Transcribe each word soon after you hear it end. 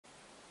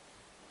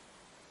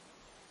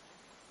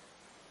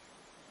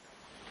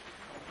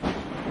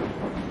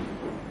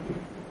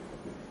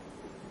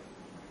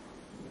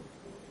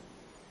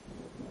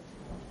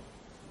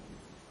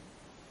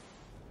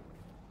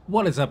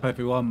What is up,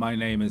 everyone? My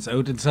name is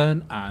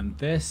Odinson, and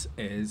this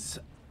is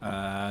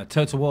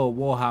Total War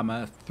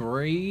Warhammer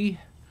 3.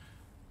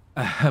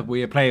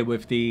 We are playing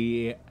with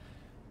the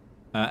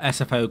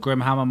SFO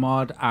Grimhammer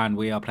mod, and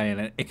we are playing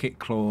an Ikit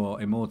Claw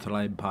Immortal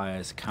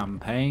Empires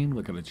campaign.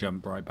 We're going to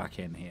jump right back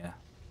in here.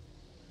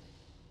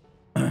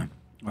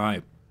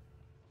 Right.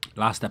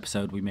 Last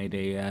episode, we made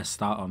a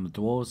start on the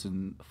dwarves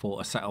and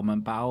fought a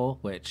settlement battle,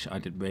 which I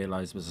didn't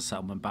realise was a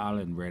settlement battle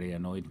and really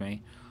annoyed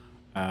me.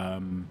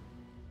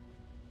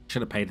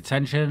 Should have paid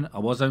attention. I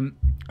wasn't.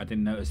 I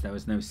didn't notice there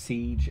was no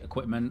siege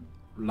equipment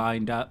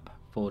lined up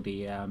for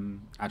the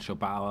actual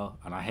battle,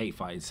 and I hate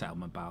fighting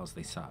settlement battles.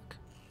 They suck.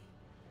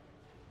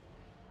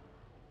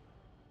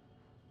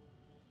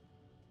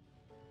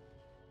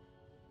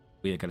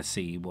 We are going to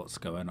see what's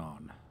going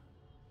on.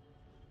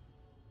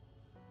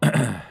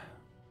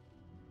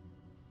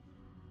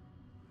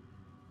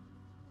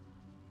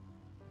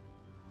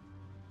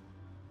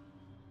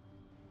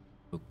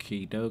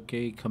 Okie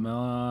dokie, come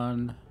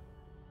on.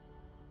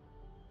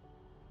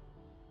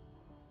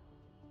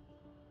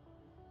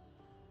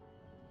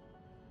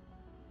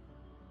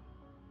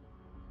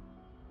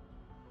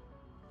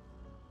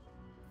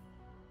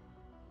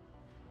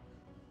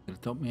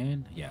 Dump me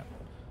in? Yeah.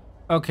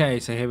 Okay,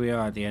 so here we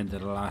are at the end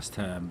of the last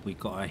term. We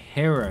got a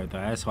hero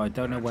there, so I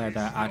don't know where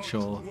their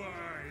actual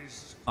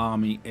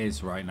army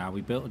is right now.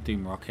 We built a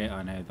Doom Rocket,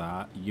 I know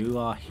that. You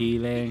are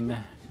healing.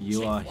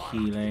 You are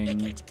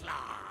healing.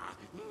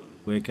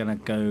 We're gonna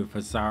go for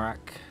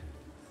Zarak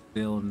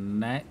still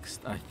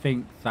next. I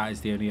think that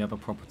is the only other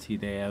property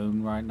they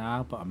own right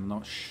now, but I'm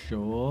not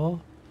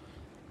sure.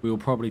 We will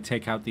probably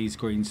take out these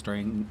green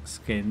string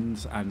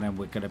skins, and then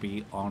we're gonna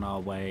be on our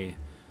way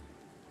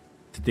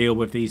to deal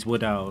with these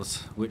wood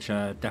elves, which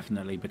are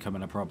definitely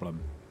becoming a problem.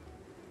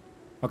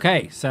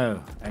 Okay,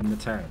 so end the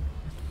turn.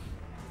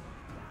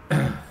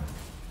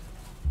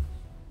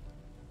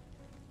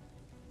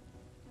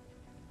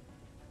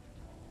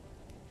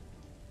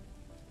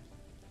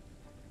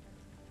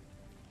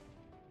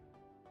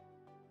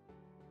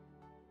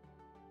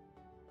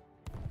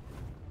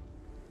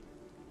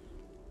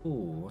 Ooh,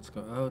 what's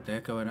going? Oh,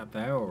 they're going up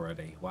there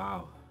already.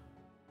 Wow.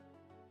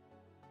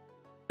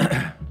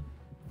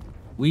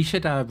 We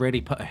should really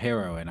put a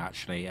hero in,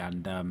 actually,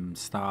 and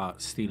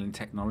start stealing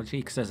technology,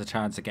 because there's a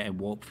chance of getting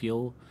warp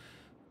fuel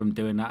from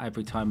doing that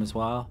every time as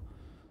well.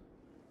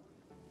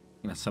 I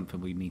think that's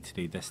something we need to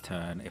do this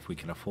turn if we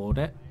can afford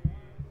it.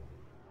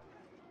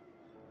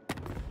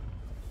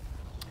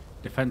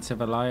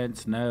 Defensive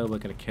alliance? No, we're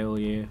going to kill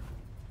you.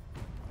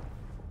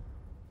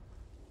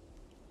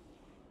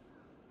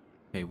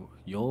 Okay,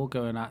 you're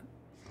going at...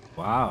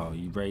 Wow,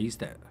 you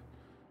raised it.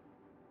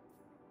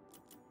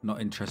 Not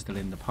interested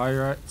in the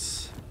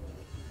pirates.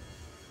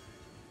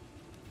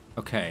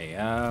 Okay,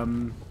 I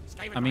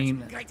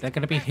mean, they're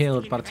going to be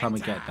healed by the time we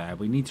get there.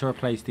 We need to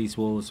replace these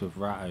walls with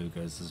rat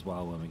ogres as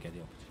well when we get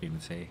the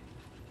opportunity.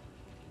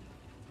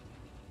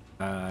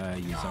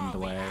 Use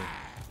underway.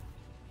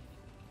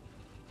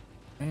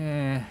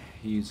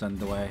 Use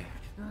underway.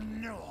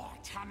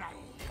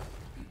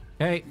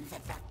 Okay.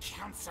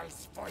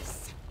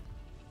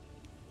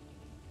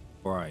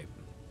 Right.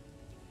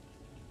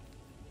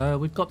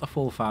 We've got the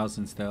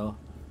 4,000 still.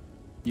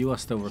 You are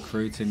still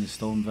recruiting your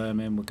storm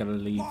vermin. We're going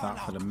to leave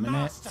that for the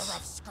minute.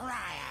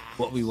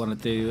 What we want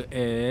to do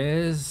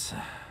is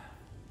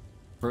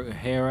recruit a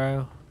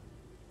hero,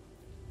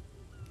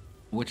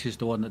 which is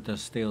the one that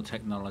does steel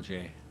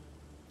technology.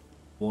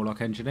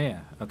 Warlock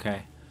engineer.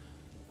 Okay.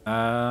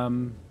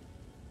 Find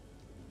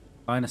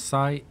a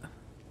site.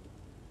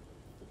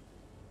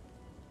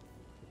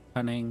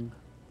 Cunning.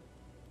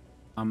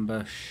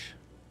 Ambush.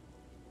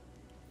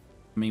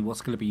 I mean,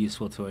 what's going to be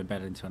useful to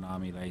embed into an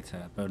army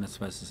later? Bonus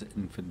versus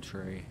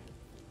infantry.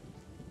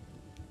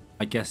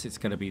 I guess it's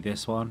going to be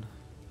this one.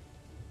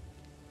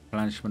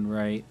 Replenishment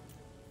rate.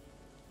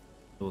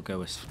 We'll go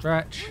with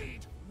stretch.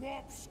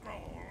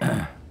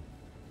 And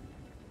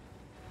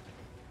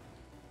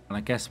I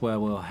guess where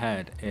we'll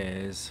head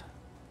is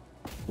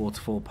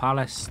Waterfall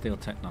Palace, steel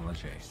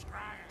technology.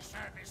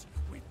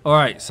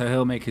 Alright, so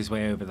he'll make his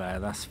way over there.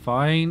 That's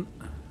fine.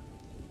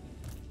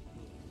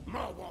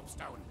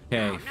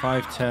 Okay,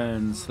 5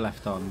 turns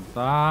left on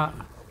that.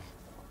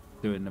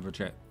 Do another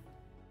drip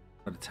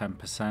for the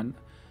 10%.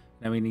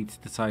 Then we need to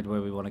decide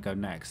where we want to go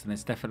next, and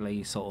it's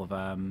definitely sort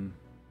of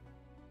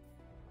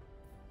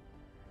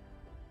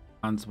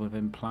plans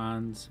within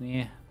plans.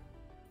 Yeah,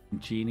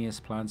 ingenious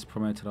plans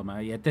promoted on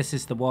my. Yeah, this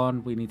is the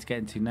one we need to get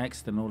into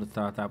next. In order to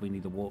start that, we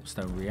need a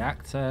warpstone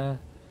reactor.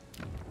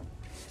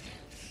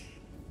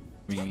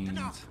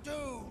 Means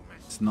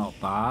it's not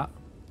that.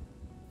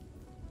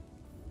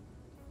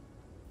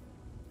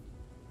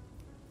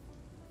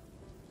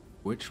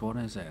 Which one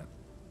is it?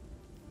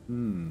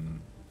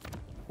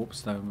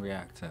 Warpstone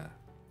reactor.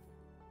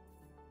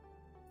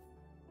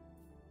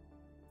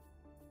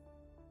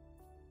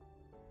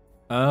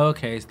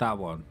 Okay, it's that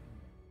one.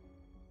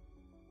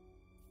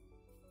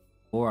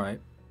 Alright.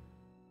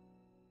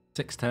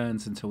 6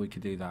 turns until we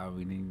can do that.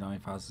 We need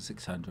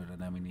 9,600, and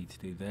then we need to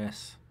do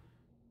this.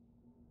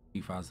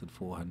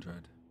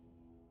 2,400.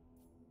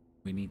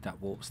 We need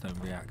that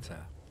warpstone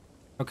reactor.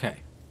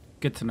 Okay,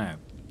 good to know.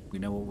 We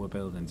know what we're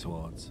building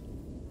towards.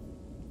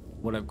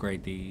 We'll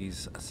upgrade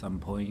these at some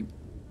point.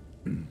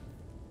 We've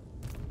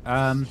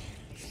got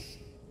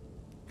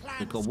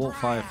warp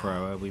fire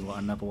thrower. We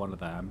want another one of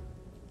them.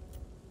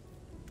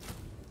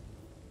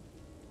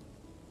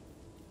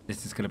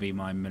 This is going to be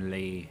my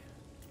melee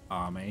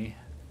army.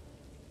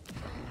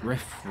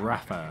 Riff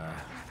Raffer.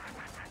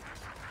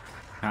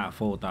 Can't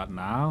afford that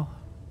now.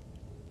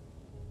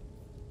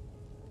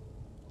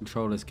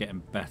 Controller's getting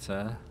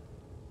better.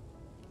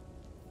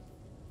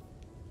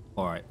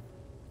 Alright.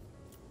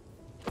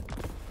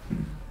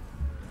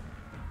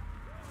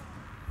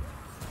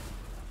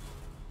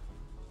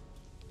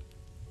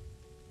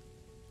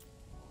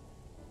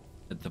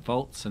 The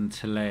Volts and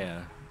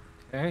Tilea.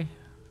 Okay.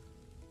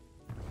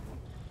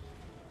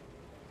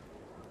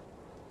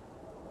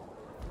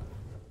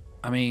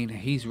 I mean,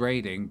 he's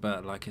raiding,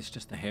 but like it's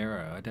just a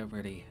hero. I don't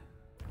really...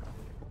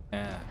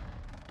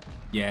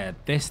 Yeah,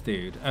 this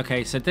dude.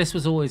 Okay, so this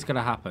was always going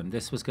to happen.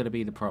 This was going to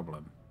be the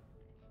problem.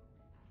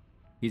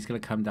 He's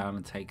going to come down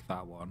and take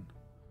that one.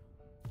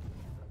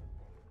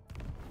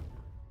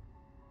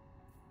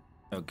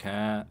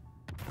 Okay.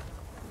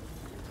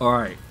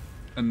 Alright.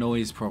 A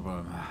noise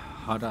problem.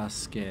 Hada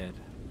scared.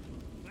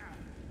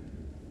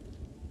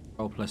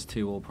 Roll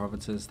 +2 all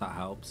provinces. That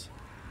helps.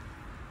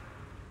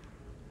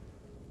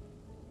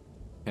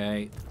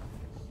 Okay.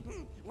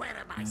 Where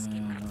are my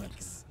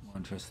schematics? More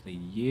interested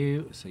in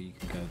you, so you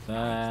can go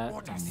there,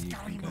 and you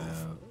can go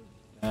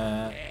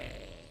there.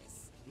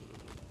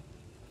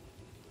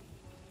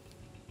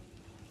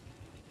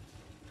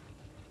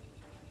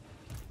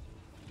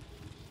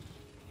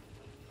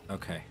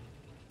 Okay.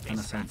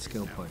 Unassigned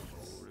skill points.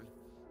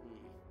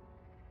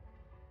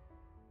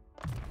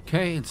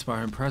 Okay,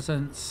 inspiring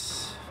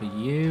presence for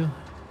you.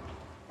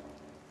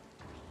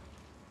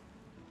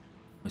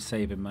 We're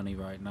saving money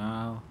right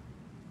now.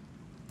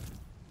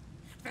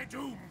 The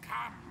doom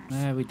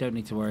comes. We don't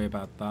need to worry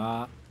about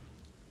that.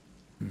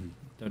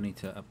 Don't need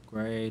to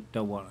upgrade.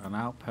 Don't want an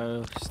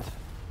outpost.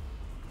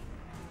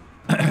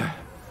 They're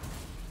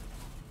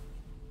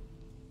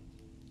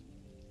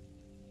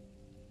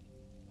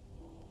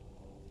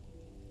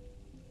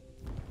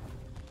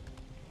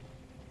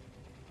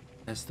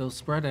still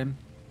spreading.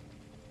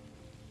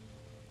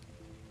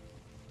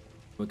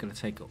 We're going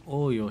to take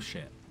all your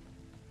shit.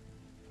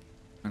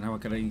 And now we're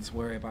going to need to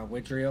worry about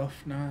Widrioff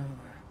now.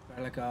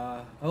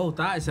 Belagar. Oh,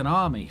 that is an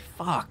army.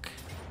 Fuck.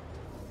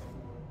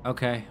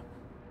 Okay.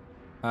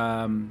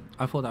 I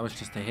thought that was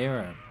just a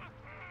hero.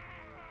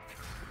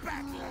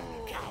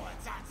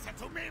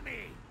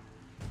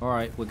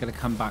 Alright, we're going to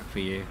come back for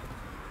you.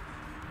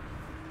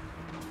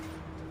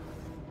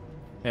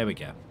 There we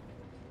go.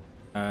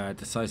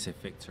 Decisive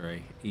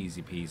victory.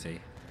 Easy peasy.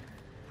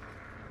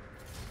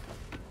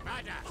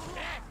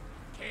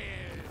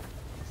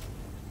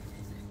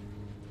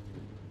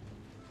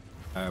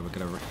 We're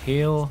going to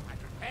heal.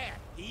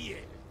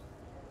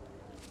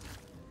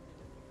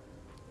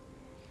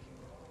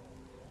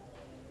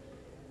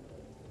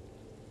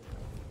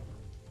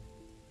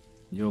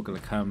 You're going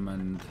to come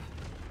and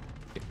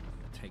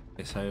take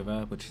this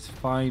over, which is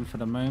fine for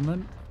the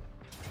moment.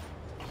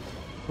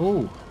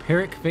 Oh,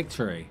 Pyrrhic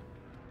victory.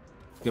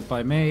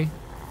 Goodbye me.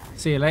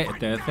 See you later,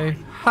 Dirty.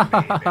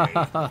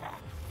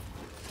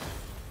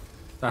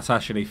 That's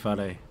actually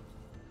funny.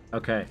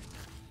 Okay.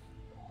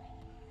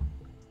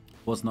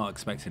 Was not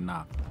expecting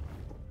that.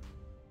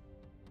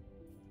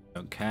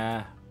 Don't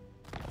care.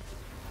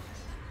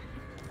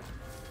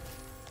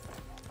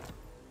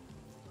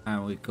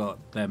 And we've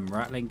got them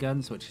rattling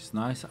guns, which is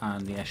nice,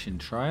 and the Eshin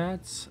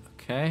triads.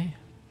 Okay.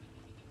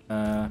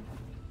 Go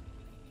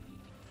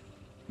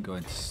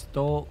into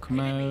stalk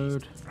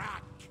mode.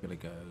 Gonna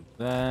go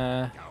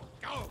there.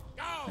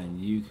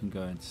 And you can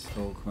go into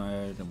stalk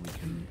mode, and we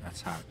can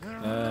attack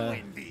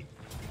there.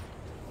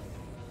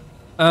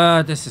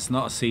 This is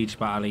not a siege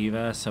battle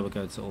either, so we're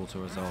going to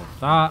auto-resolve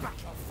that.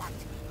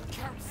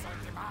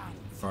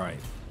 Right.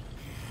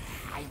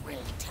 I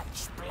will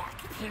touch Black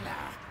Pillar.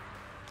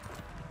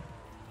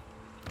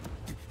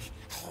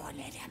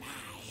 Hornet am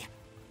I.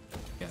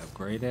 Get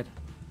upgraded.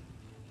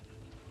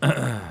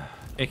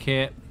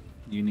 Ikit,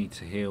 you need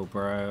to heal,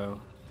 bro.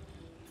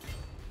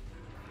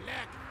 Look,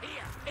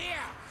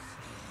 here.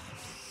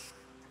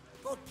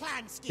 Good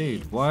plan,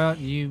 Dude, why aren't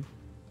you...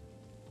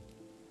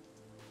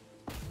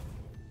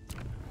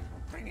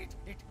 Bring it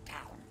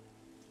down.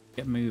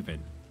 Get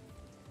moving.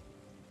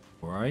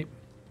 Alright.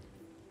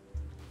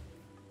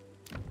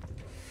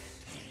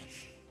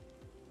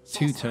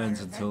 2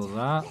 turns until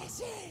that.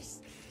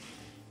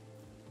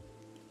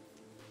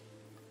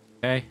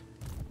 Okay.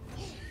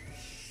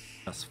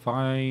 That's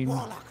fine.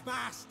 Warlock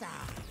Master.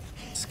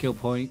 Skill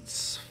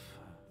points.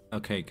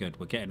 Okay, good.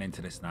 We're getting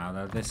into this now.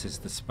 Now, this is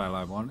the spell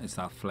I want. It's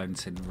that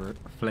flensing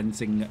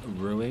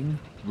ruin.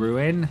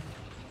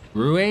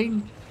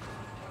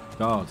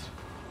 God.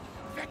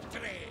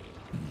 Victory.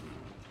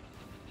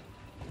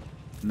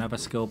 Another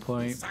skill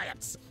point.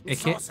 Science.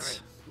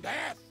 Ikit.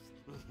 Death.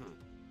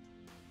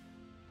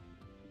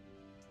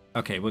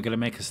 Okay, we're gonna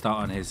make a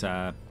start on his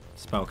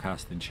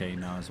spellcasting chain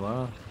now as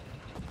well.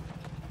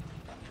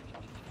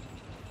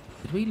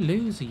 Did we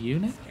lose a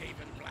unit?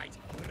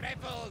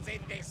 Revels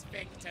in this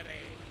victory.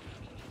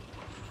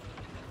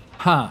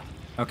 Ha!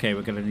 Huh. Okay,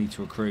 we're gonna need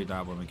to recruit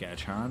that when we get a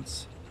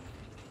chance.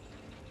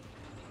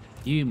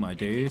 You, my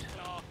dude.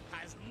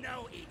 Has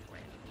no equal.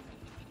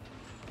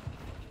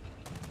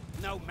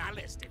 No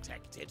malice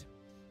detected.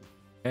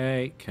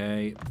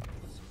 Okay.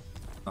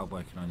 Start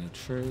working on your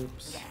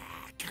troops.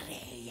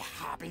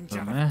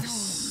 A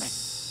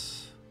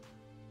mess.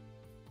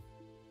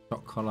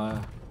 Shock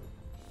collar.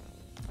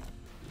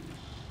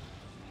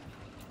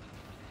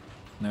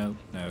 No.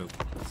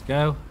 Let's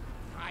go.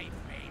 My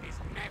fate is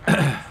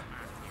never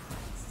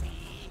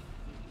see.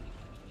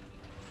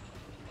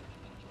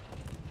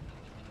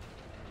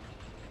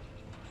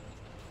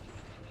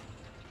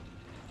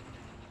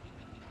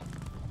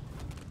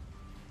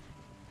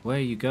 Where are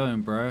you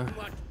going, bro?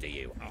 What do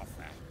you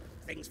offer?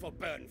 Things for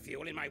burn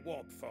fuel in my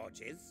warp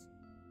forges?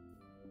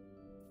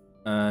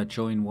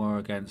 Join war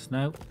against...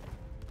 No.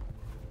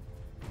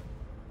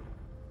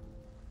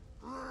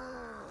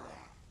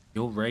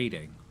 You're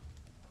raiding.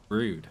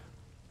 Rude.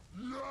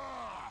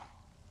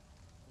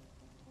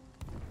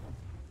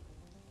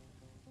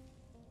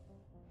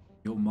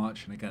 You're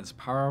marching against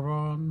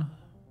Paragon.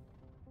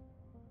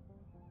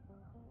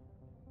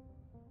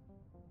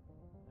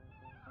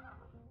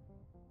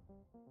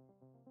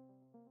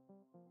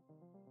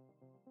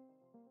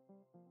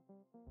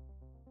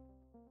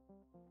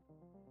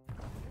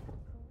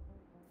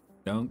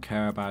 Don't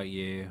care about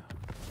you.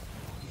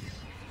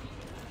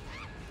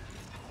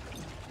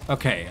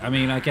 Okay, I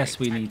mean, I guess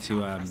we need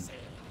to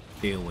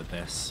deal with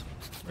this,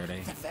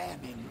 really. The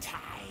vermin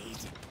tide.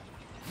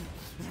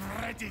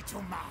 Ready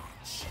to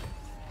march.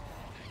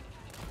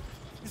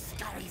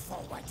 Scurry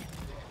forward.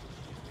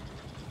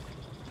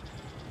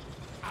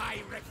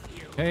 I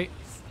refuse. Okay.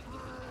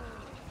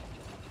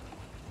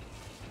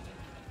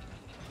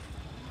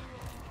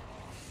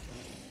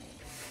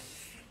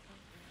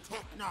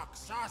 Technoc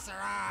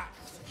sorcerer.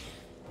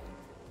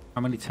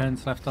 How many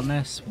turns left on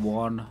this?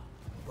 One.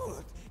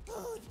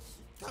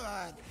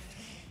 Good.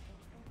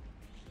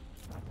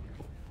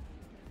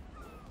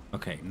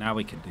 Okay, now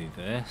we can do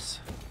this.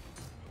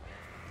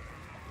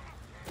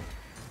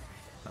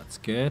 That's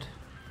good.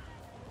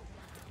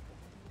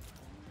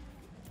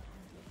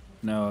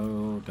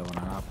 No, don't want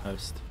an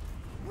outpost.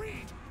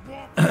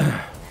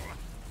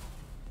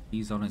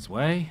 He's on his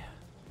way.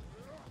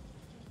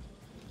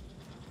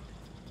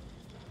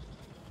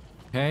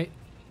 Okay.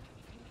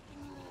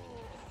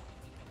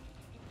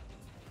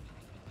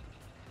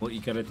 What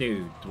you gonna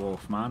do,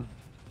 dwarf man?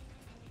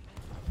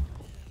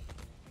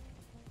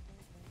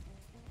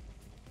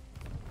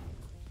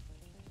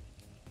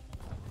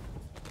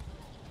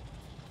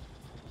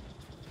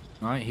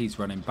 Right, he's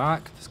running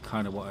back. That's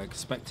kind of what I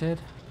expected.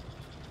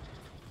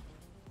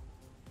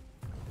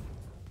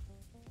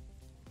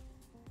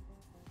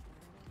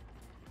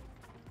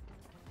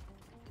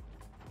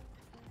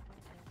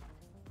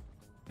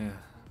 Yeah,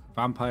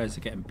 vampires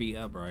are getting beat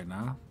up right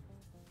now.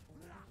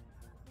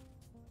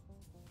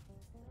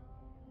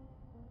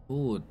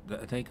 Oh,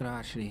 are they gonna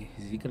actually?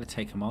 Is he gonna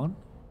take him on?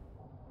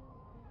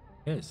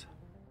 He is.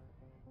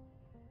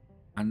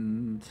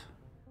 And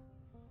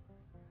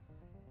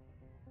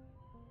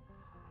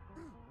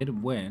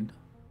didn't win.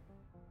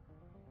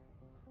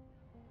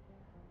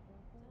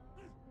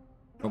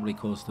 Probably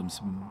caused them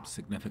some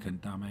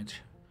significant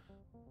damage.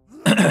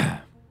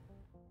 They're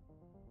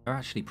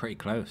actually pretty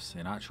close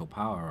in actual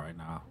power right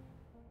now.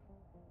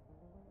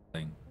 I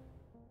think.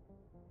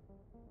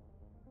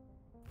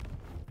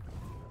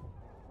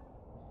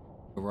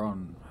 We're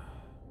on.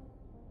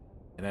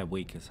 They're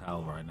weak as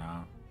hell right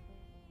now.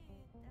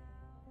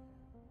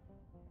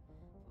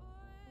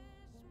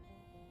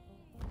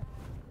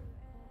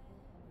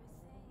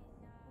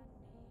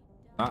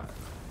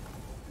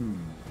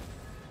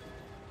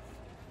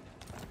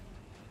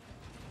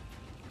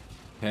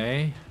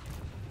 Okay.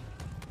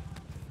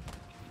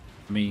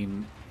 I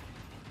mean,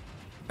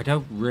 I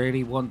don't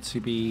really want to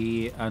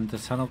be under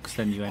tunnel because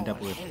then you end up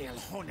with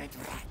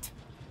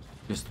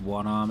just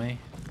one army.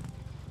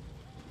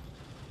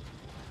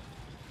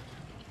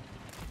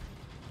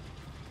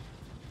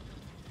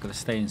 Gotta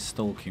stay in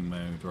stalking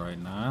mode right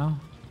now.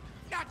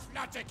 That's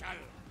logical.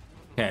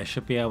 Okay, I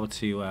should be able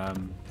to,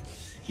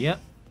 yep.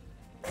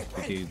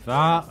 We do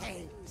that.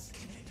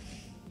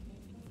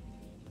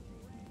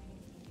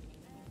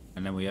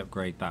 And then we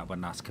upgrade that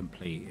when that's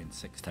complete in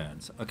 6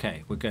 turns.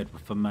 Okay, we're good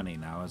for money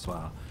now as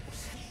well.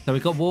 So we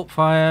got warp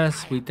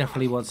fires. We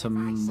definitely want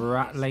some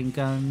rattling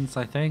guns,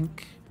 I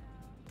think.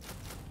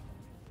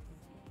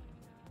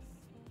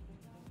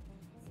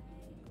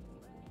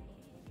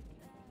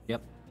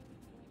 Yep.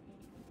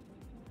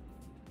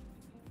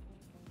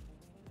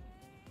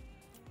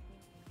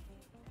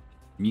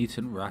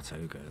 Mutant rat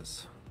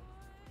ogres.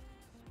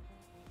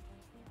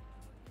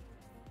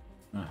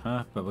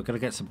 But we're gonna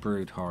get some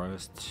brood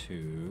horrors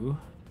too.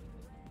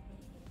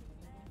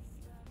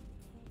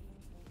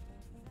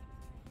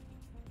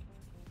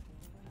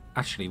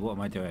 Actually, what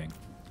am I doing?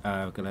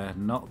 We're gonna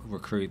not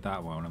recruit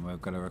that one, and we're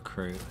gonna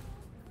recruit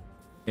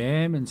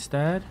him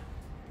instead.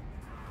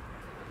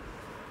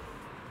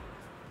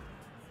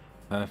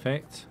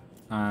 Perfect.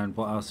 And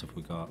what else have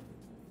we got?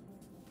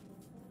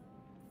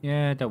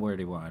 Yeah, don't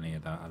really want any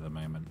of that at the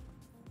moment.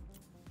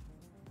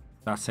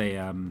 That's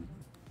a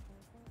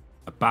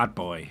bad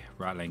boy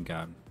rattling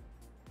gun.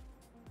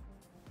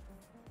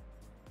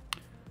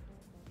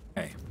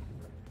 Okay.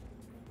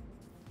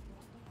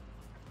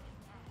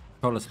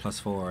 Controllers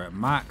 +4 at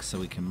max, so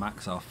we can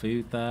max our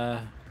food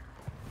there.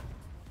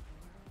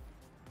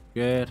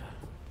 Good.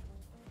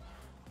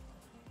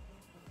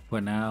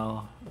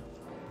 Quinnell.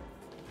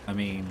 I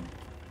mean,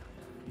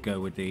 go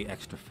with the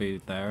extra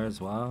food there as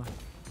well.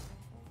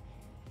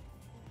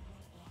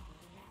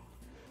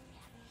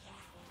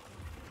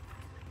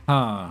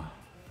 Huh.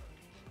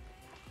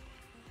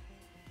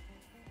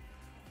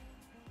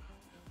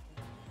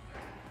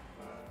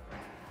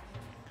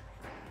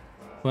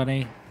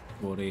 $20,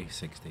 $40,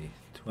 $60.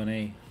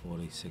 $20,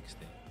 $40,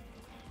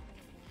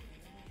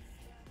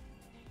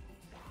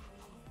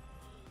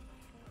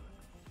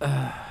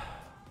 $60.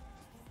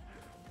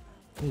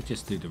 We'll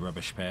just do the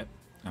rubbish pit,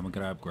 and we're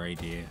gonna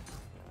upgrade you.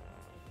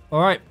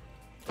 All right.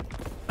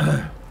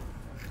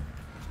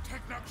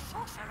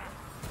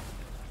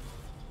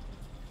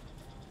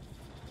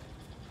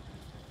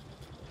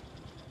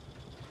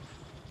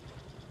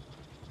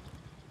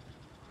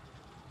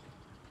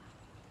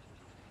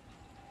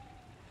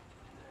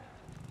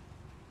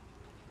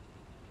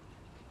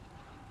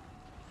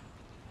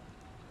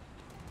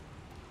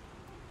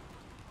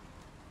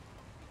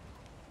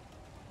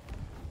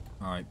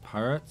 Alright,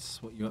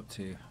 pirates, what you up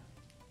to?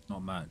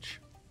 Not much.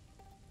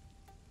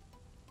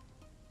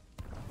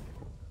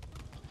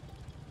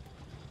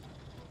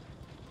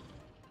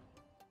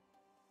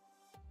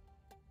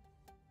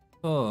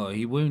 Oh,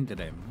 he wounded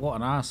him. What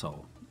an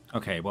asshole.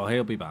 Okay, well,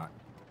 he'll be back.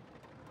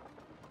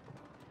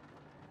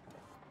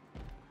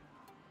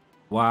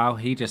 Wow,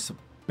 he just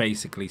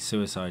basically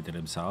suicided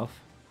himself.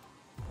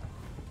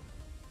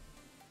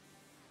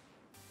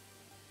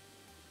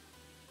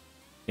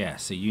 Yeah,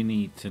 so you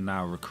need to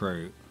now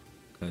recruit.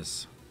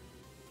 Because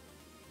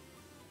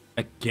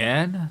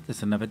again,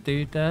 there's another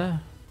dude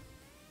there.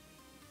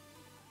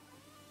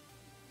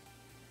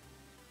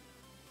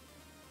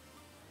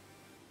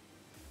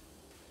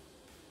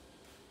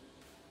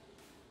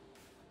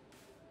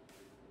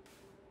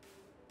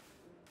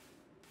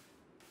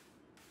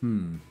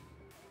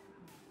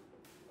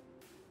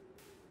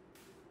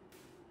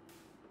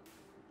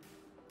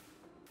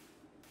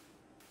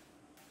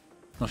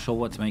 Not sure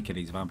what to make of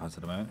these vampires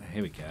at the moment.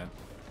 Here we go.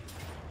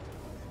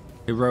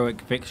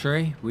 Heroic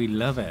victory. We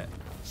love it.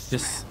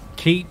 Just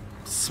keep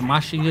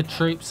smashing your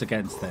troops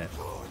against it.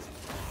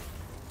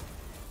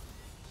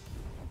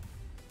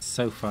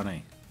 So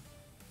funny.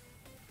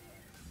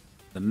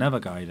 Another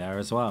guy there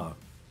as well.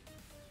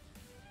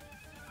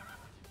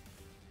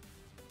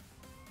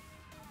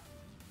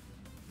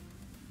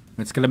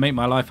 It's going to make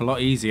my life a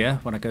lot easier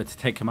when I go to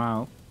take him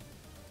out.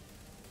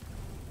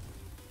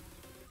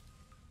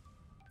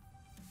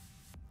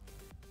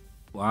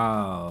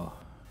 Wow.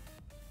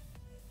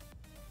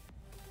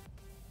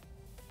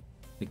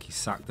 I think he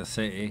sacked the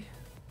city.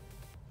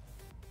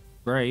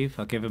 Brave,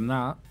 I'll give him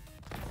that.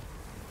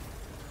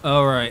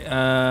 Alright,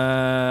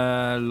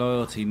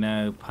 loyalty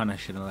no,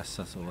 punishing unless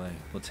that's the way.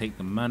 We'll take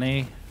the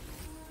money.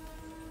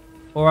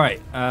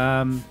 Alright,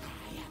 Demon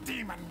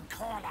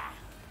caller.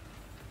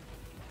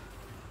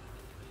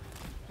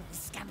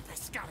 Scamper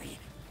scurry.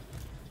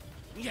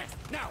 Yes,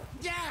 no,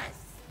 yes!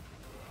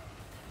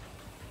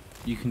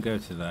 you can go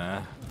to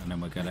there, and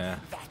then we're gonna...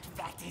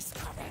 That is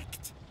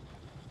correct.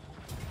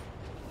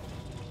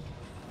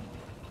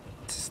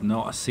 It's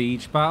not a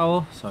siege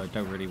battle, so I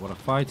don't really want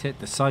to fight it.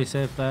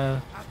 Decisive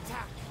there.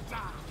 Attack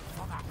down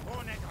for the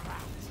horned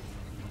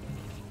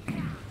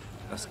rat.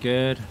 That's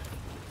good.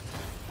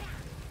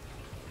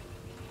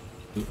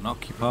 Loot and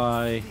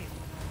occupy.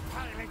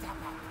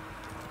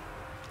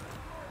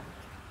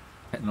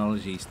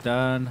 Technology's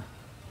done.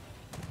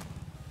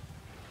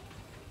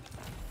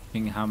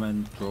 King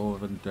Hammond,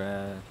 Dwarven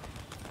Dread.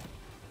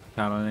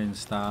 Cannoning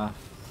staff.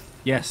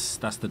 Yes,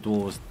 that's the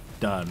dwarves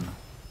done.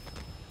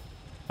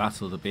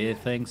 Battle the beer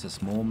things,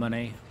 that's more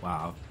money.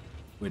 Wow,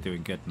 we're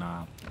doing good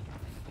now.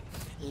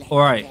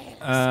 Alright,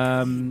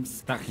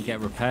 that can get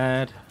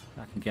repaired.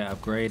 That can get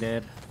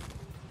upgraded.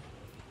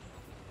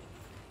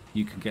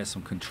 You can get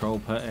some control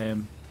put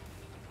in.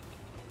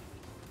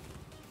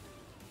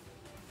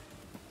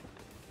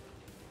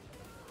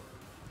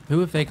 Who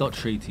have they got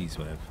treaties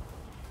with?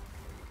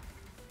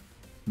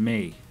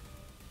 Me.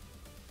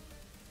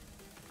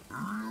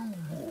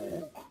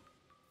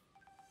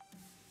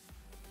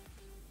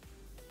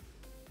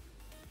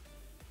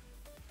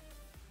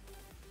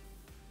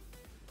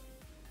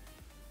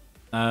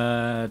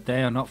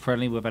 They are not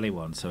friendly with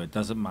anyone, so it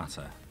doesn't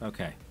matter.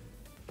 Okay.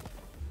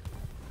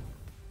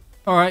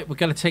 Alright, we're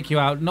going to take you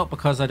out, not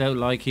because I don't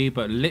like you,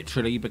 but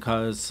literally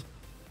because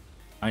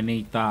I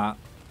need that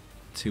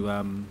to,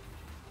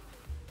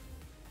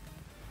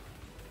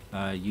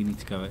 you need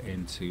to go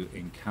into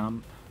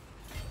encamp.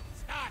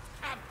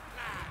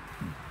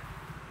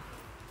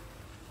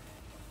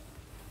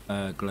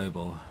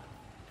 global.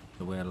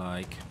 So we're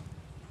like,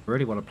 I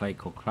really want to play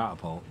called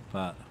Catapult,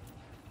 but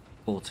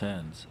 4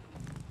 turns.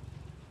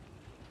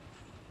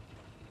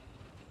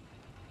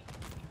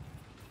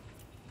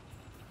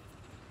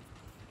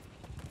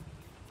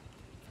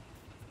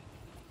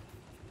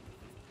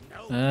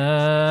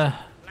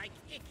 Like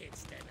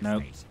Ikit's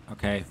Nope. devastation.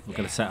 Okay, we're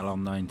going to settle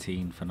on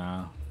 19 for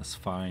now. That's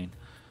fine.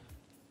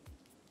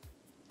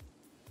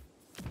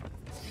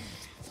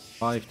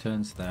 5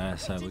 turns there,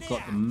 so we've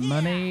got the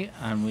money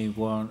and we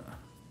want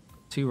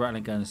 2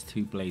 rattling guns,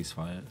 2 blaze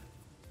fire.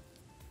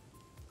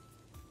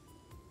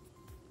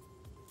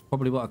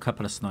 Probably want a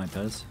couple of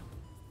snipers.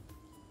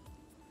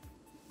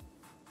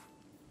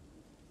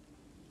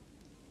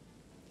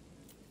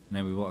 And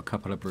then we want a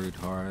couple of brood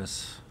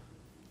horrors.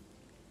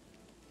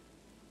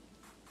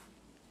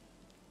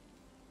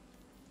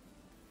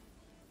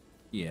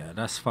 Yeah,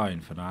 that's fine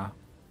for now.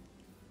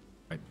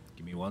 Right,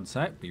 give me 1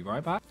 sec, be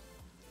right back.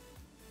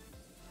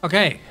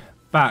 Okay,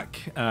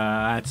 back.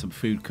 I had some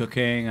food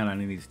cooking and I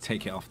need to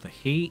take it off the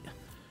heat.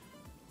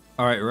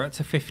 Alright, we're up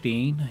to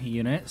 15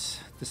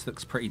 units. This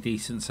looks pretty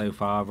decent so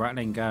far.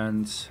 Rattling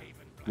guns,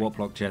 warp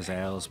block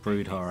Jezzails,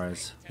 brood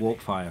horrors, warp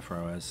fire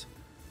throwers.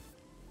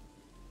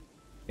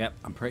 Yep,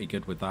 I'm pretty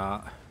good with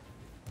that.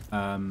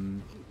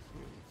 Alright,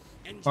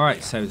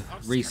 so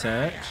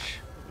research.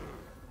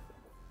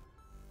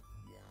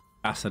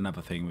 That's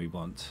another thing we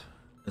want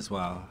as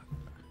well,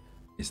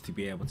 is to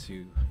be able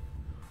to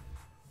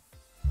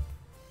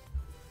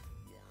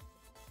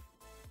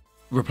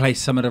replace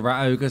some of the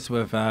rat ogres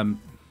with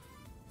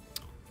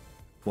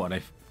what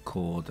they've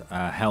called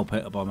hell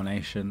pit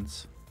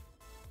abominations.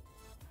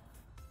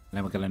 And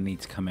then we're going to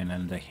need to come in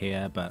under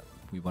here, but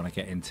we want to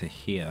get into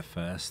here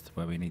first,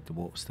 where we need the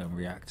warpstone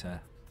reactor,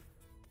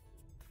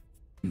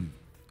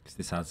 because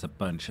this has a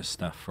bunch of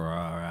stuff for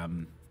our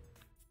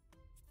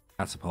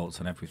catapults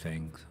and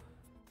everything.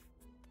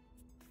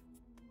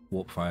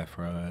 Warp fire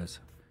throwers,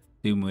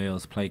 doom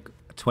wheels, play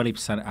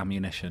 20%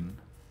 ammunition,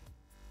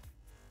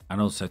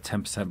 and also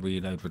 10%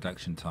 reload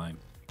reduction time.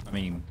 I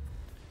mean,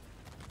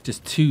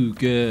 just too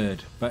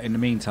good. But in the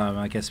meantime,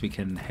 I guess we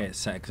can hit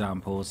set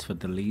examples for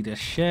the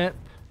leadership.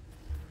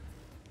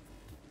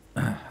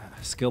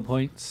 Skill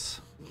points.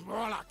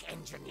 Warlock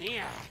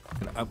engineer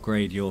Gonna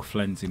upgrade your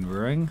flensing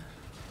ring.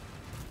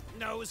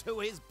 knows who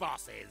his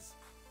boss is.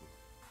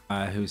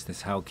 Who's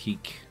this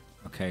Hellkeek?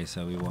 Okay,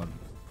 so we want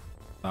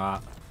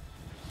that.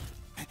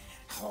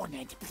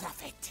 Horned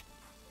prophet.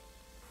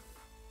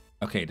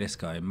 Okay, this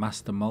guy,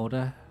 Master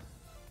Molder.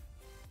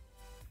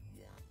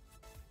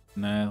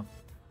 No.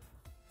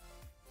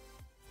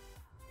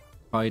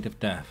 Pride of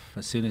Death.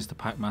 As soon as the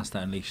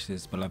Packmaster unleashes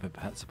his beloved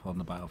pets upon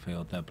the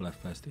battlefield, their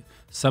bloodthirsty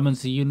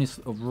summons the units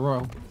of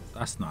royal.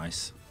 That's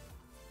nice.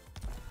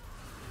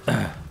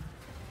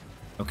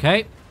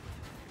 Okay.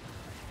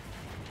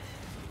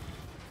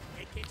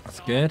 That's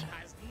good.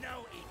 Has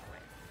no equal.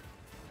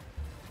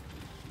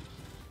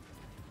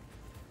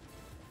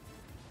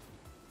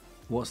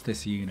 What's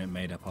this unit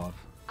made up of?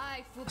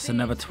 I That's forbid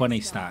another 20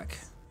 resistance. stack.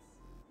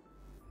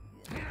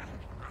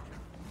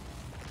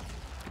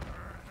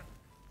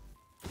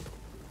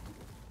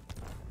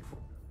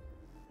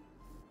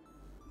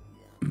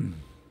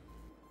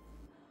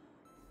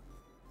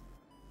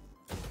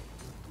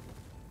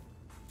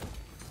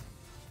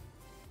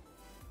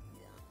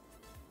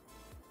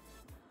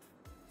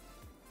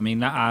 I mean,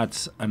 that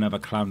adds another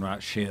clan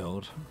rat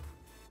shield.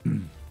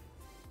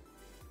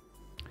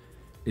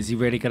 Is he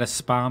really going to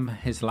spam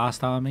his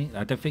last army?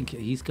 I don't think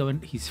he's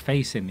going. He's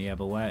facing the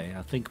other way.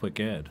 I think we're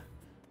good.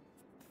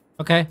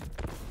 Okay.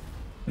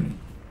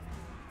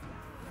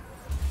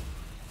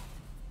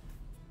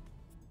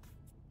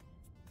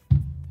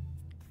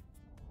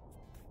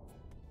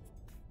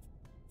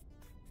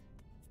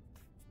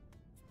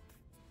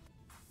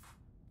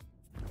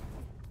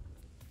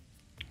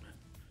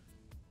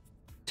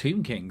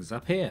 Tomb King's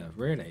up here,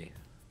 really?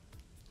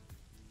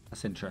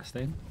 That's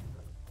interesting.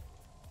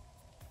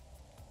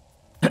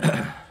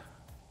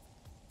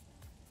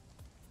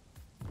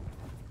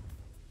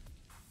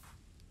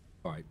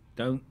 Alright,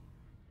 don't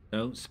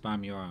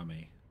spam your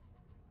army.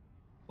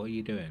 What are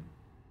you doing?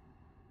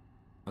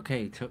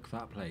 Okay, he took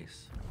that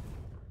place.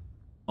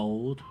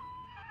 Old.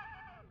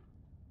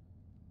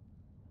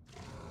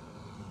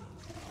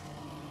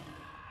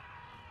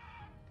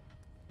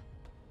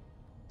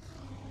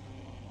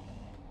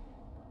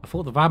 I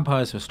thought the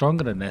vampires were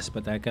stronger than this,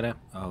 but they're gonna...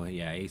 Oh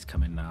yeah, he's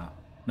coming now.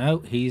 No,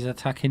 he's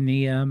attacking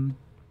the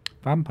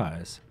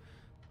vampires.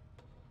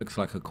 Looks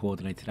like a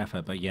coordinated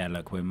effort, but yeah,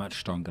 look, we're much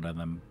stronger than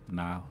them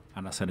now.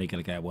 And that's only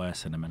gonna get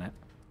worse in a minute.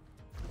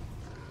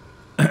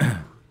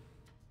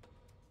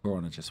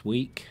 Brawn are just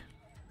weak.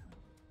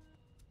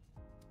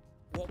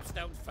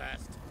 Warpstone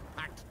first,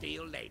 packed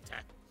deal later.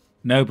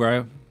 No,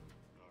 bro.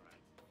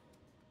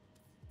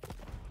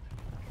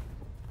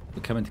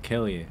 We're coming to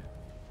kill you.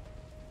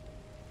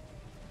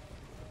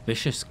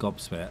 Vicious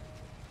gobspit.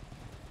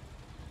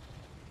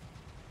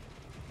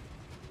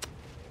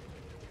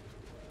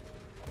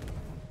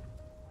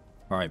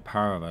 Right,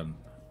 Paravan.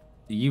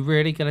 Are you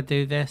really gonna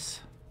do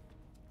this?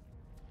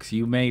 Because Alex,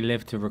 you may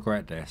live to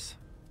regret this.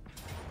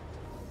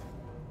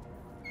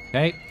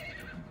 Okay.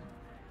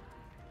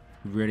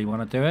 You really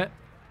want to do it?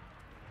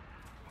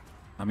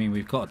 I mean,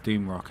 we've got a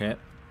Doom Rocket.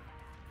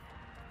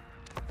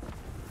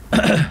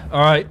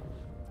 Alright.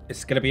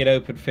 It's going to be an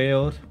open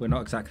field. We're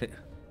not exactly...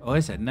 Oh,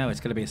 is it? No,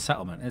 it's going to be a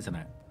settlement, isn't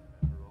it?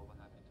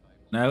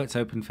 No, it's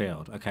open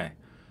field. Okay.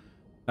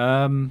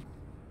 I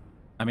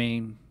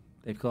mean,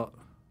 they've got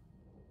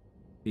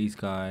these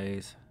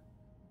guys.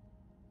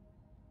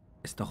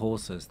 It's the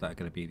horses that are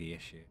going to be the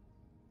issue.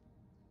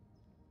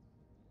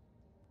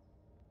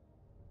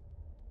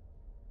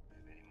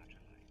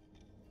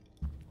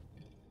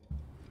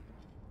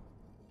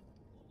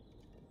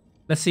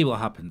 Let's see what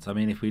happens. I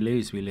mean, if we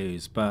lose, we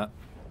lose. But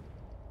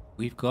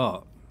we've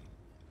got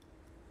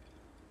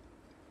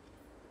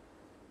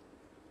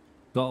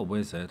a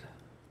wizard.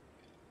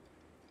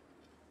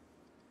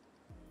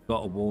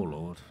 Got a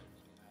warlord.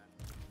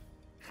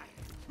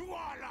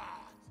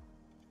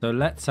 So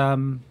let's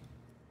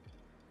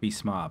be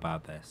smart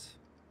about this.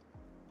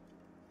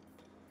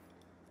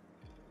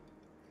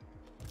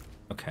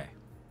 Okay.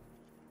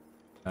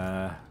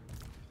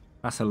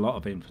 That's a lot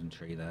of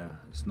infantry there.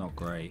 It's not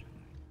great.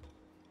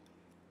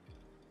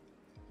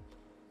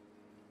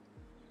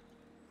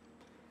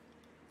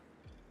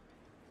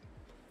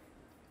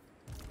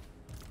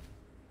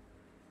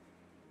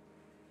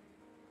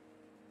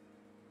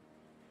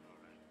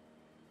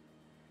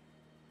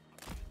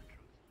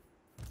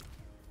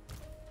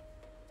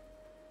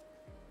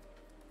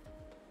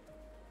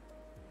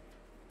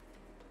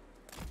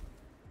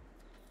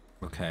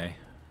 Okay,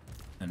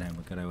 and then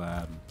we're going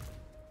to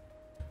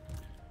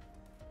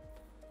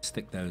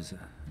stick those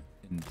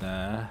in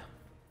there.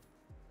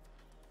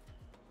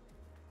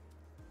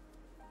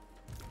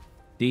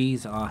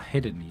 These are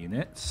hidden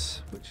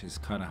units, which is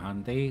kind of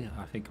handy.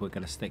 I think we're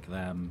going to stick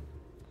them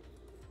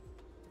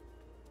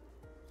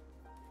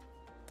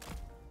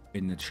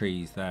in the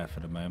trees there for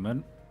the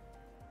moment.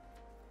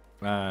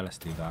 Let's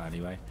do that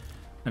anyway.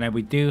 And then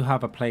we do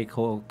have a play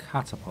called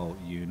catapult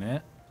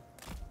unit.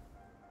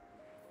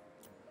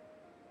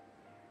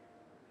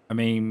 I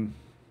mean,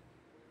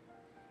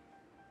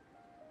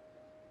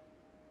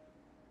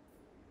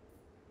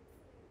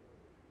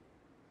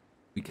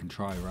 we can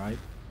try, right?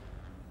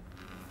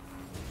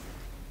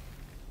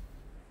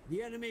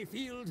 The enemy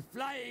field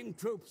flying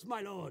troops,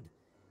 my lord.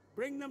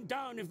 Bring them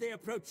down if they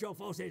approach your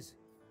forces.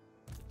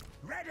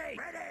 Ready!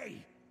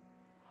 Ready!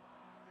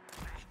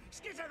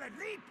 Skitter and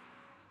leap!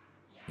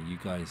 You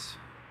guys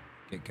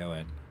get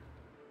going.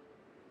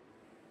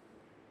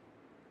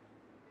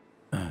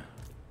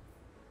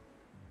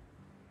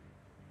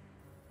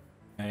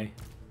 Okay.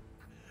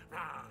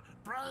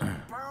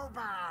 Brave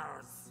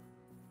bowbows!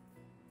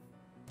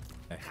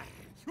 Okay.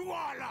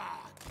 Voila!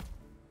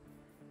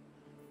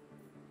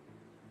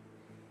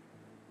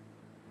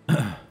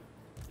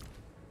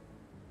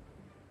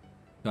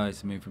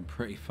 Guys are moving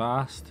pretty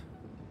fast.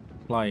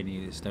 Flying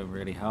units don't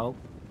really help.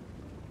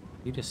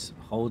 You just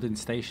holding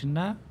station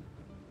there?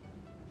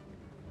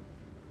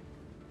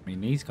 I mean,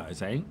 these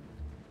guys ain't.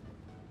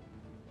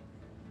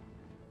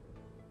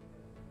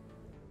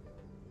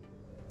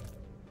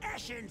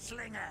 Ashen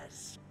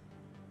slingers!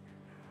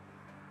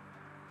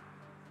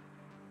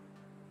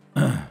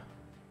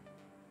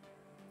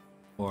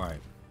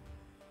 Alright.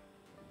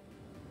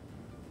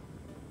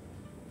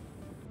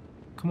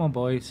 Come on,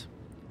 boys.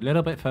 A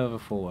little bit further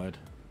forward.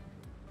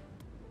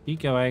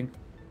 Keep going.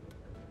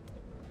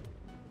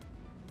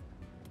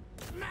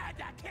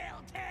 Murder,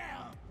 kill!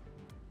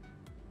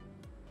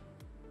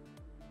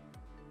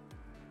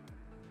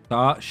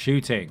 Start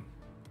shooting.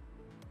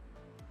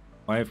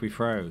 Why have we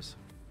froze?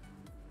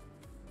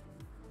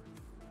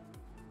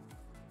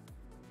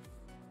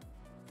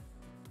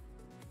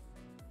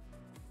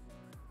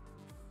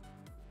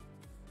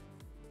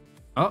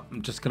 Oh,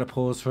 I'm just going to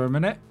pause for a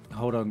minute.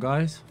 Hold on,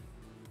 guys.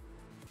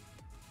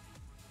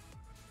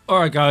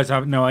 Alright, guys, I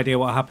have no idea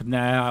what happened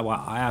there.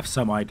 Well, I have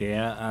some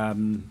idea.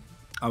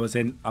 I was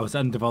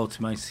undervolting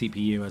my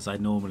CPU as I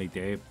normally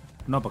do.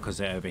 Not because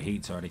it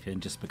overheats or anything,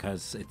 just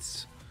because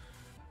it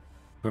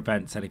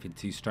prevents anything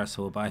too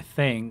stressful. But I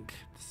think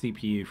the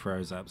CPU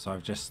froze up, so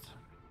I've just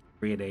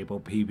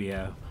re-enabled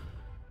PBO.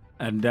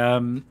 And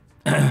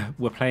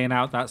we're playing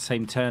out that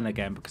same turn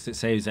again because it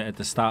saves it at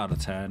the start of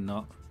the turn,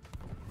 not...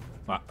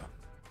 But,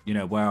 you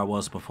know, where I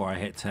was before I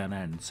hit turn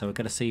end. So we're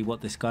going to see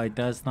what this guy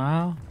does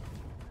now.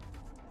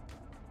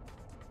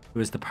 It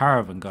was the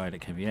Paravan guy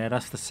that came. Yeah,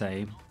 that's the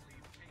same.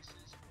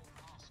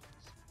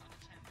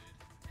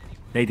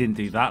 They didn't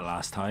do that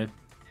last time.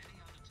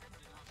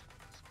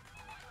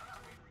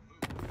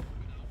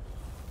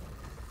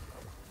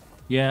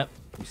 Yep,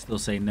 we still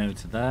say no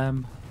to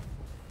them.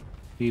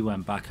 He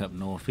went back up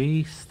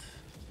northeast.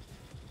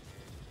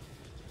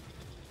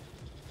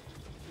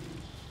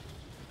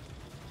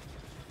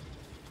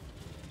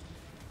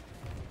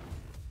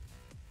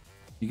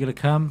 You gonna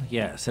come?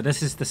 Yeah, so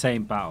this is the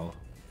same battle.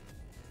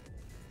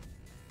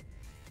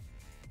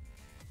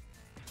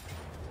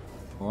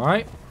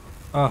 Alright.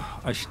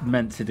 Oh, I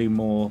meant to do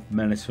more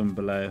menace from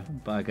below,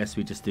 but I guess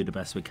we just do the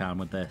best we can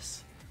with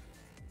this.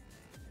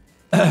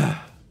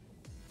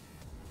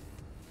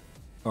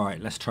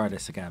 Alright, let's try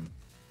this again.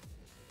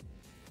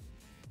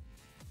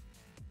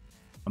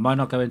 I might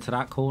not go into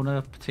that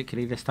corner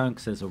particularly this time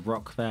because there's a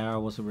rock there I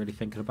wasn't really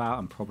thinking about.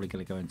 I'm probably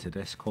going to go into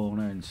this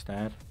corner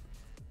instead.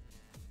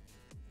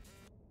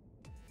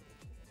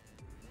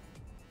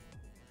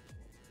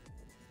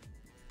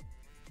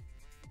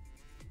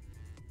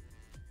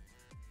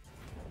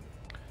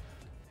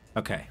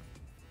 Okay.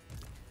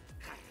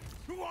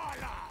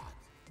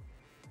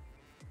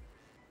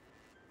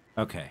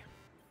 Okay.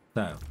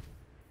 So.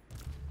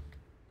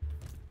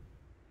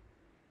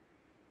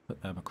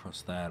 Put them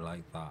across there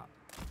like that.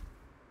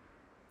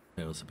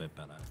 Feels a bit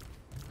better.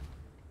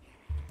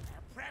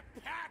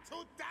 Prepare to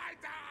die.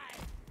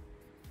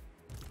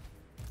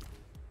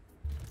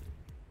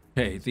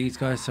 Okay, these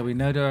guys, so we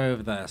know they're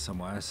over there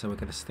somewhere, so we're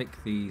going to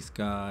stick these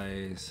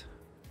guys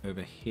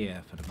over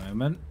here for the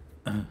moment.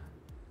 Now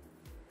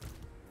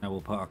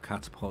we'll put our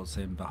catapults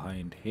in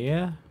behind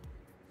here.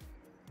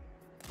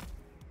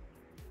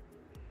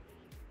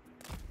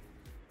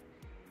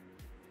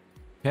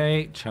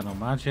 Okay, channel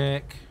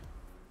magic.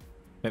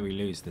 Bet we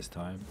lose this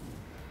time.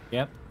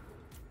 Yep.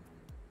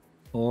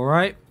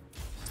 Alright,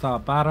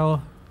 start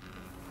battle.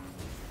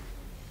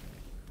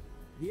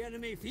 The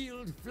enemy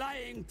field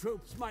flying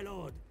troops, my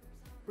lord.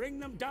 Bring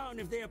them down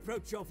if they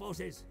approach your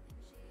forces.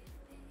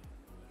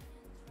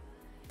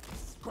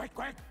 Quick.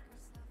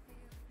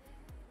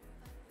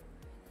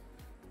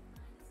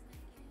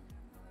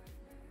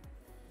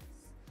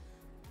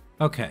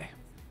 Okay.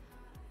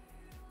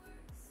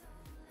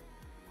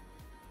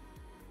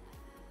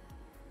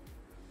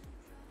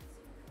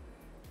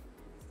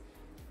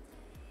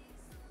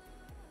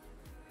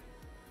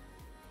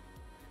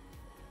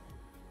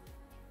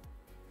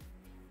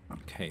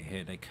 Okay,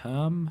 here they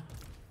come.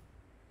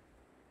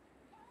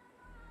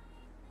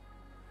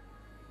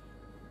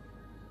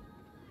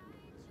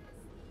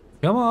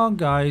 Come on,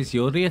 guys,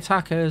 you're the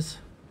attackers.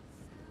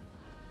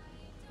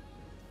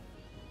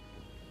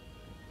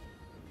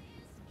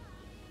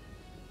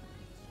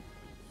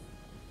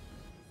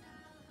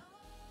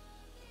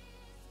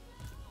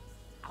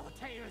 Our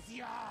tale is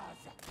yours.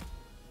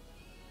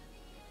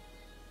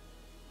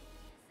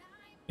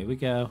 Here we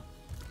go.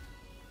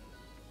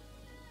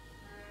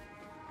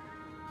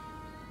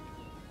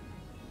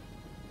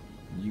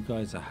 You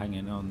guys are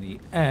hanging on the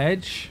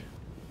edge.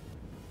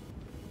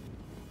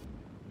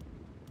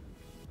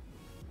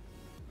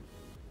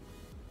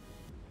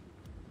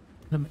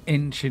 I'm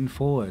inching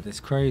forward.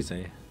 It's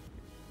crazy.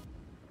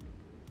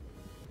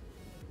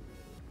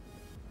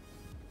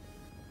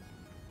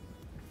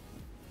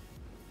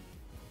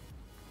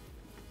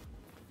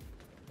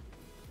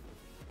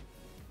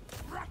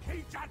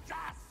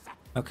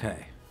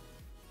 Okay.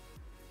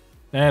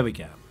 There we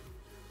go.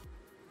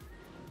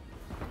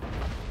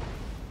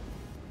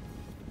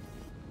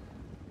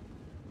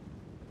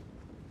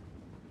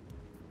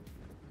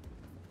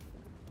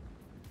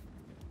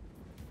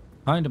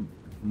 Kind of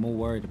more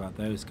worried about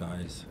those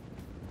guys.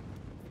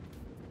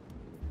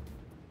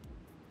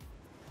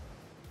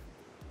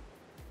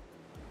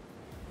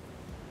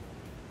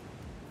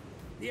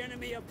 The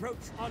enemy approach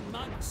en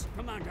masse,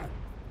 Commander.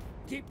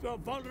 Keep your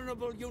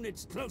vulnerable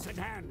units close at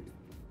hand.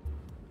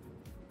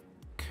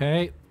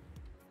 Okay.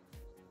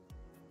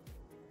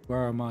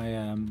 Where am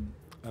I?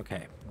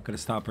 Okay, I'm gonna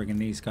start bringing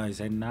these guys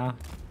in now.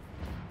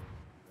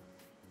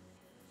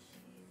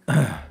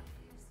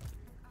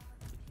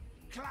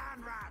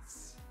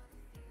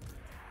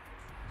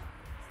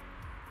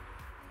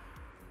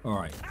 All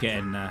right, get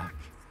in there.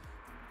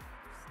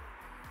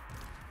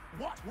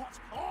 What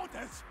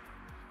orders?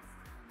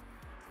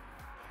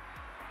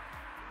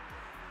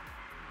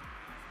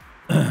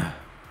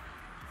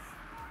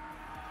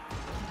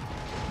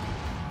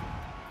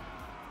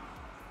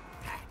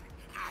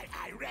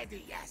 I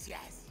ready. Yes.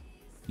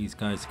 These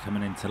guys are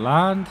coming into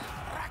land.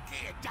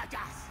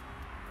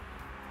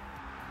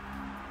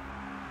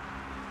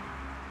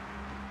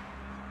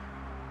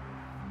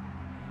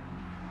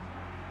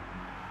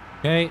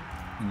 Okay,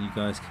 and you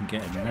guys can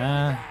get in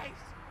there.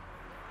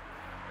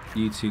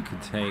 You two can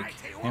take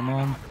him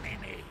on.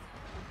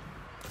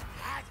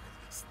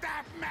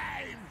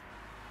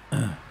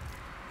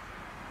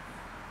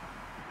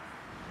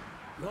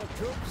 Your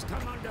troops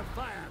come under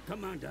fire,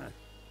 Commander.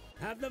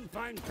 Have them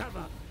find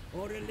cover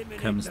or eliminate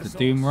Comes the the source.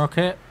 Doom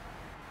Rocket.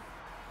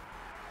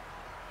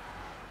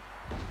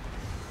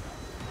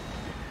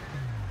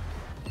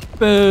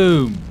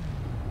 Boom!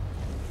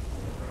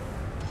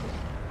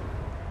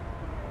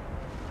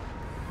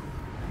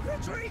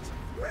 Retreat!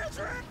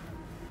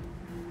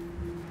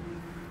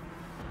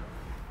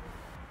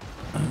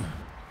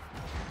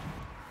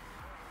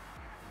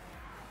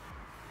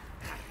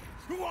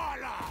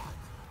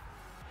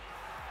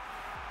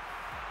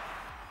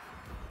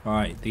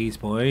 Alright, these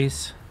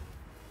boys.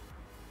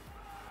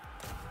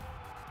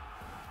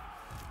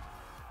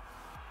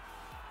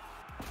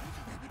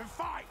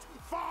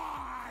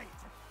 Fight!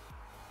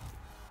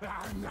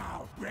 I'm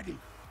now ready.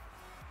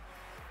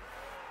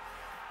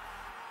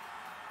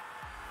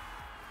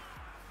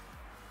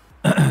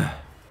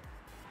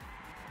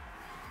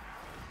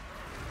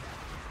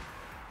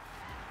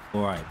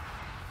 All right.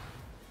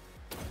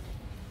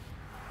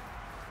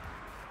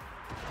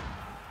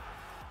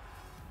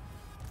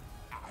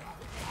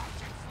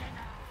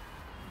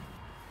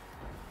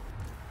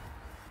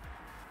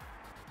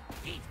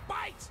 Eat,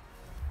 bite!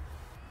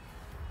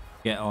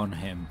 Get on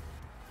him.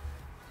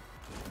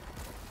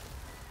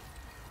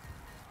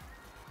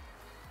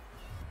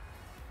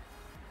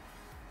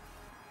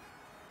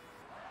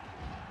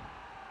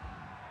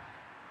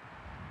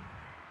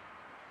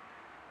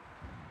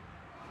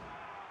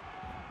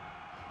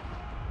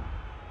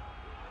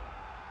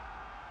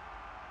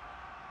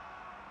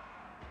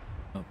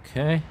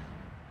 Okay.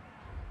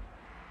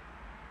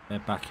 They're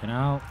backing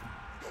out.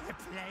 The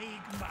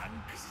plague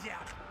monks, yeah.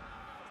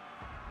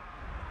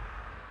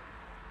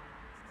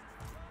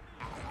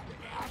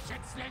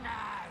 Ashen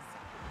slingers!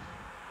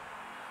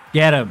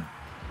 Get him.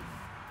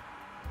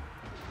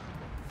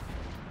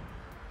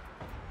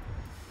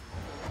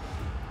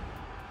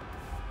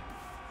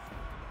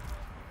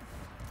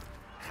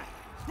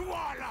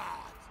 Warlords!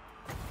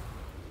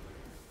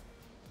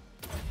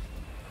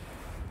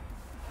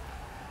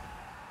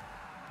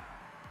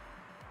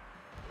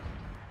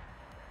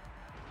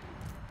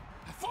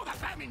 For the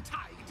famine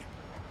tide!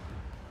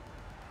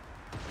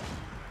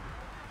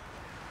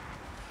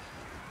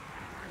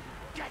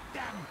 Get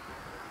them!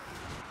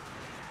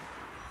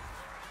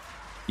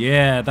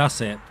 Yeah,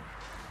 that's it.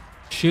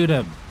 Shoot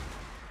him.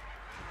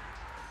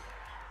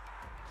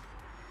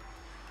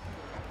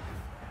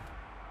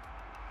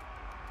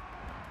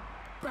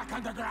 Back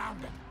on the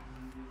ground!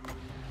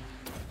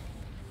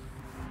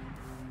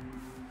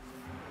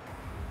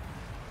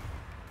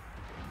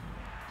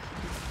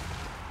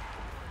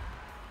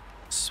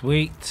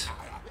 Sweet.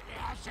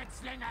 Ashen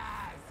slingers!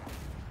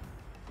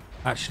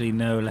 Actually,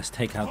 no, let's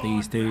take out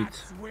these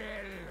dudes. Will.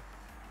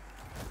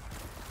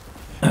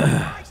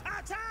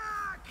 Attack!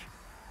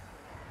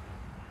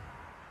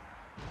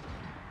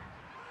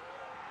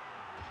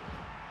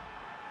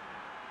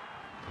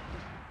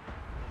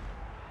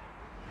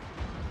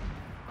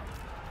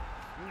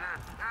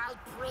 I'll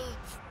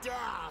preach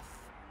death!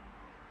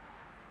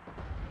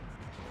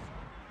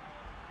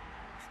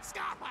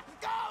 Scarpa,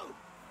 go!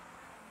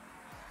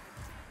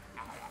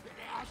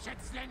 Ashen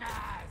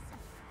slingers!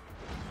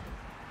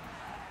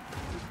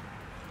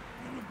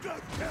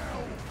 Good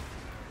kill!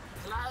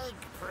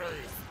 Plague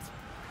priest!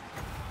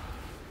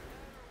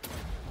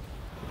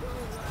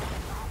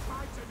 I'll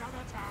fight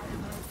another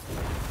time!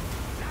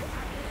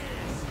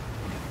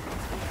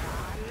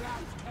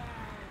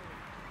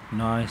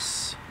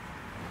 Nice.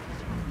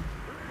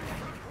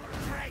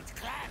 Great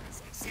clans,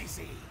 CC!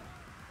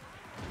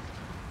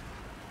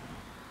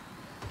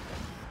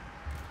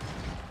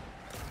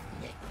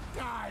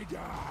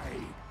 Die!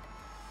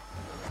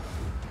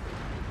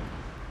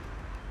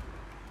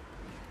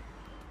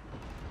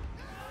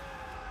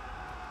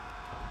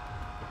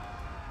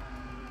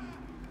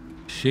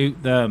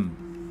 Shoot them.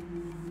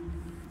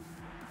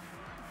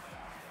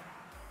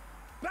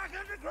 Back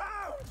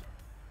underground!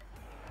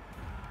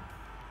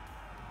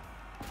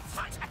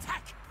 Fight,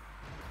 attack!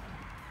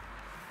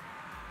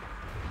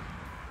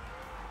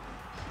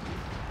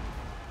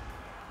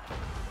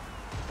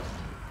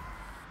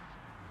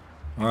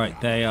 All right,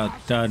 they are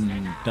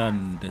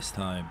done this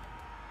time.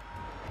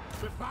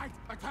 Fight,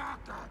 attack!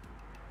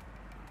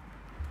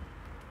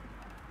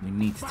 We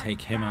need to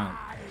take him out.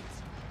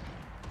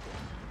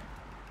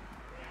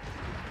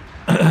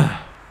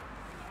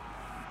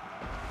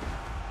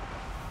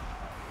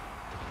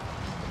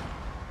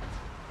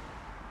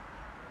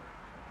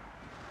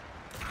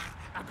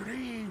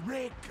 Agree,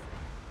 Rick!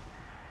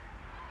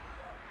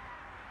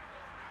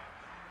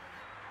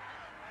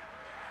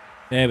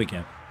 There we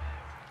go.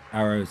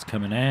 Arrows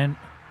coming in.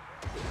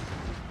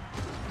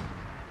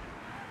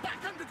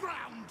 Back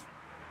underground!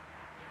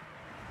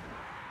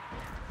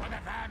 For the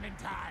famine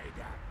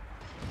tide!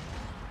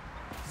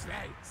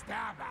 Slay,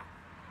 stabber!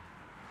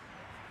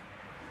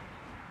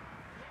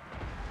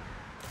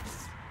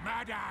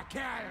 Murder,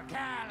 kill!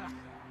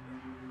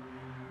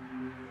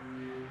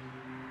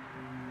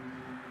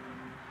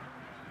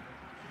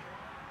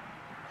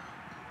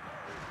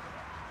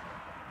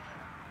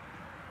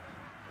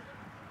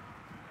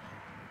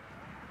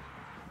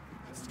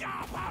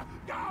 Scarpa,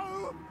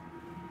 go!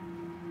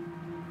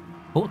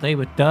 Thought they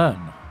were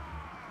done.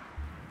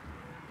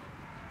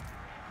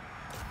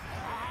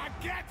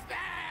 Get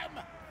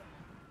them!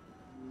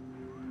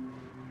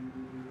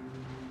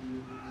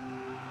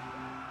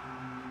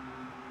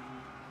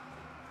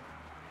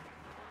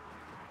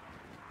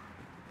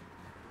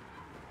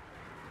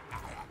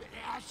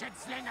 Ashen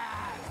slingers!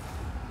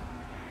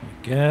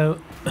 Go.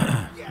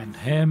 And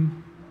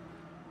him.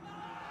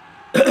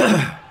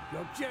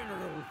 Your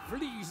general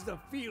flees the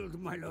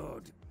field, my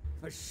lord.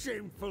 A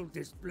shameful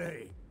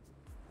display.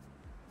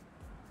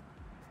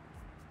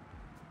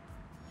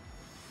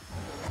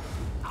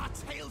 Our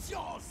tail's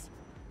yours!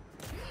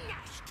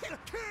 Nash, kill!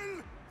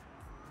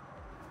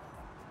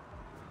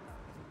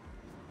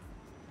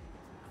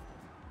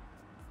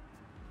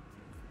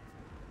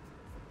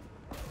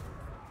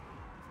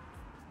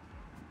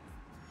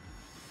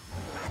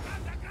 Back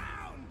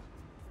underground!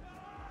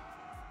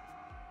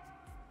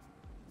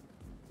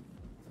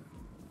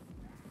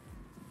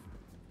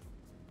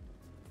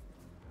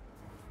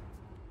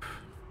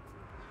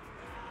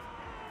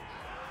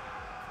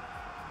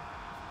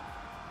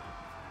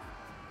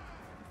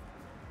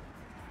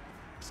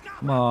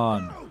 Come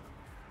on.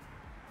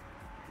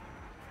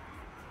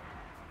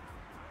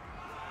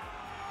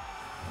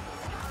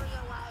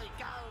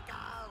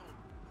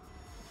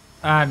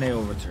 And they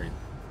all retreat.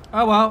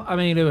 Oh well, I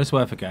mean, it was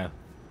worth a go.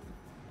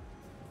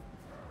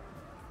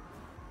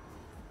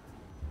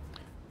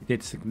 We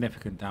did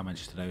significant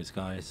damage to those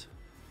guys.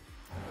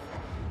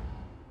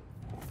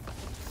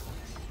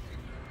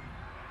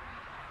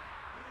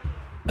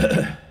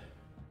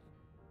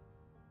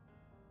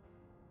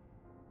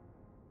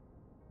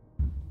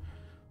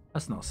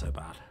 That's not so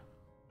bad.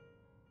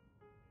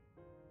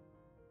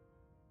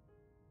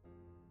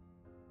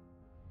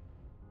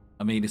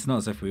 I mean, it's not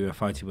as if we were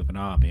fighting with an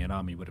army. An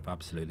army would have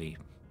absolutely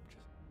just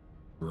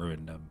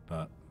ruined them,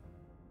 but...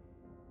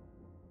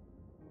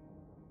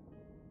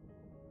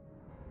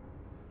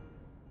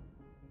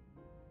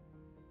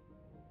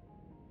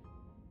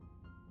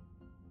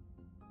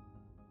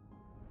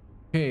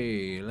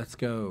 Okay, let's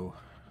go.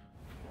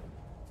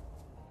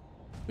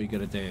 What are you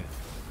gonna do?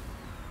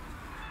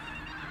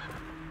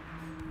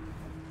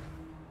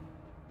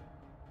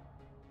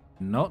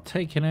 Not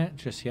taking it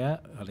just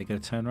yet. Are they gonna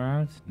turn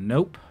around?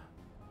 Nope.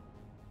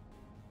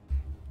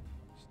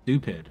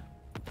 Stupid.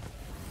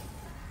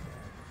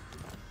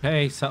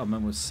 Okay,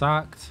 settlement was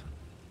sacked.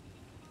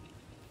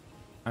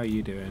 How are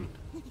you doing?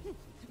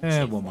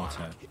 One more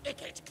turn.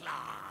 Ikit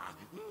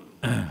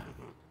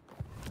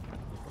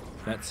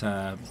Let's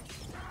yeah,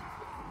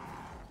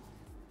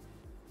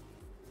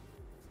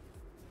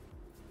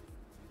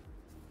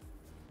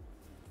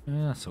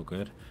 that's all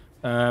good.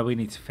 We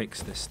need to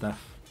fix this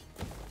stuff.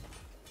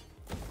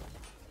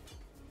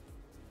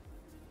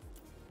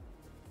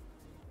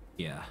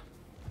 Yeah.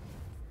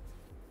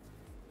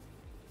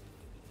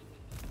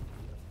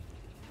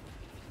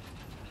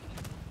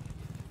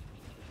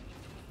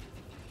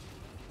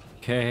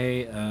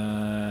 Okay,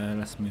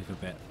 let's move a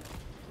bit.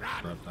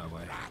 Rub that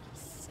way.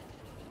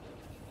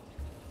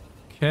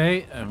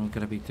 Okay, and we're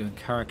going to be doing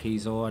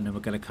Karakizor, and then we're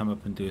going to come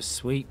up and do a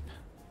sweep.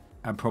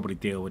 And probably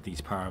deal with these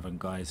Paravan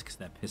guys, because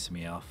they're pissing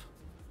me off.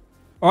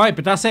 Alright,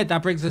 but that's it.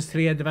 That brings us to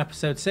the end of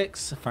episode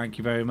 6. Thank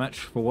you very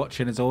much for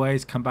watching, as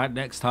always. Come back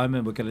next time,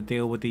 and we're going to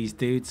deal with these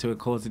dudes who are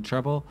causing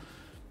trouble.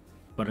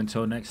 But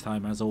until next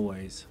time, as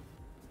always,